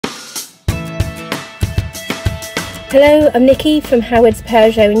Hello, I'm Nikki from Howard's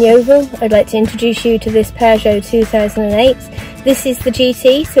Peugeot in Yeovil. I'd like to introduce you to this Peugeot 2008. This is the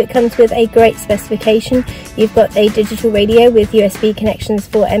GT, so it comes with a great specification. You've got a digital radio with USB connections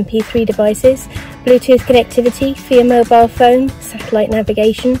for MP3 devices, Bluetooth connectivity for your mobile phone, satellite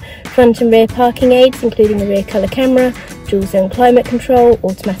navigation, front and rear parking aids including the rear colour camera, dual zone climate control,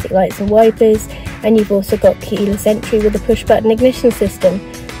 automatic lights and wipers, and you've also got keyless entry with a push button ignition system.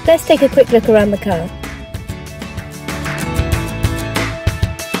 Let's take a quick look around the car.